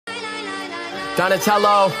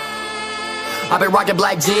Donatello. I've been rocking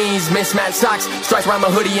black jeans, mismatched socks, stripes around my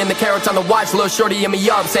hoodie and the carrots on the watch. Little shorty in me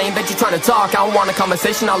up, saying that you trying to talk. I don't want a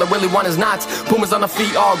conversation, all I really want is knots. Pumas on the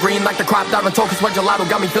feet, all green like the crop. Diving tokens, red gelato,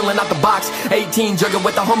 got me filling out the box. 18, jugging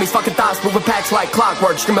with the homies, fucking thoughts. Moving packs like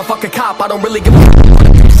clockwork, screaming fuck a cop. I don't really give a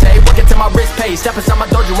say, working till my wrist pays. Step inside my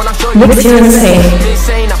dojo when I show you. What's insane?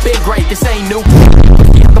 Insane, I've been great, this ain't new.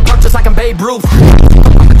 The punches like I'm Babe Ruth.